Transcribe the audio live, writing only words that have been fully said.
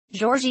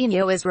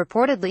Jorginho is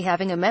reportedly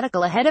having a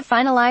medical ahead of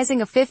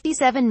finalising a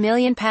 £57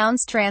 million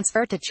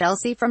transfer to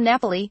Chelsea from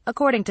Napoli,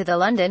 according to the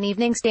London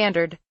Evening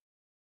Standard.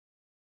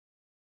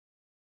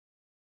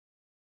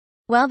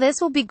 While this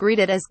will be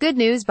greeted as good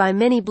news by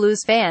many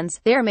Blues fans,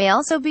 there may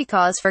also be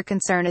cause for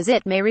concern as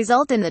it may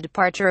result in the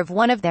departure of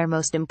one of their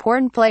most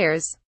important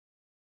players.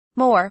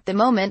 The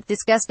moment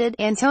disgusted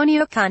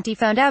Antonio Conte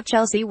found out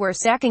Chelsea were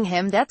sacking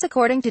him. That's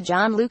according to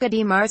Gianluca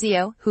Di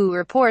Marzio, who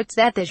reports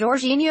that the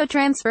Jorginho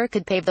transfer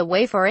could pave the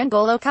way for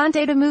N'Golo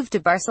Kanté to move to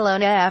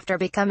Barcelona after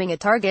becoming a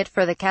target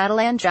for the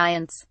Catalan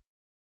giants.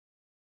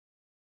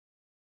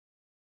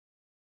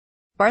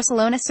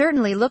 Barcelona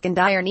certainly look in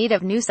dire need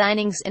of new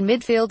signings in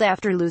midfield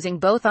after losing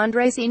both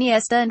Andres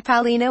Iniesta and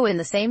Paulino in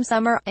the same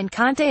summer, and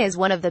Kanté is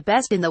one of the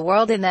best in the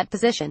world in that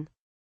position.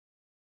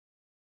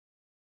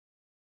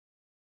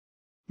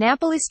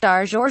 Napoli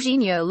star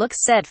Jorginho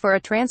looks set for a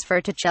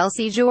transfer to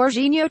Chelsea.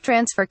 Jorginho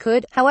transfer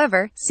could,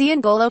 however, see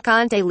N'Golo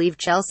Kanté leave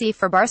Chelsea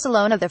for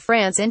Barcelona. The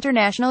France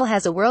international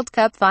has a World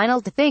Cup final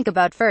to think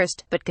about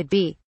first, but could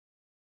be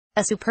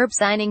a superb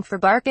signing for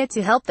Barca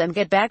to help them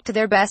get back to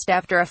their best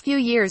after a few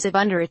years of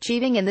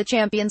underachieving in the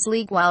Champions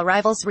League while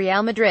rivals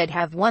Real Madrid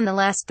have won the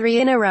last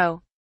 3 in a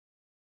row.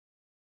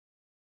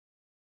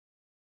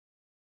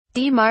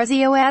 Di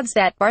Marzio adds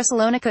that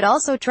Barcelona could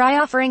also try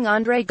offering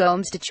André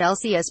Gomes to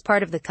Chelsea as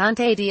part of the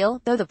Kanté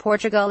deal, though the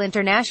Portugal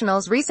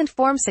international's recent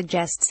form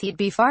suggests he'd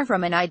be far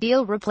from an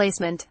ideal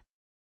replacement.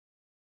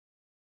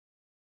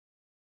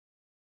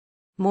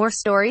 More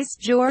stories: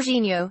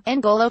 Jorginho,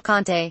 N'Golo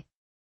Kanté.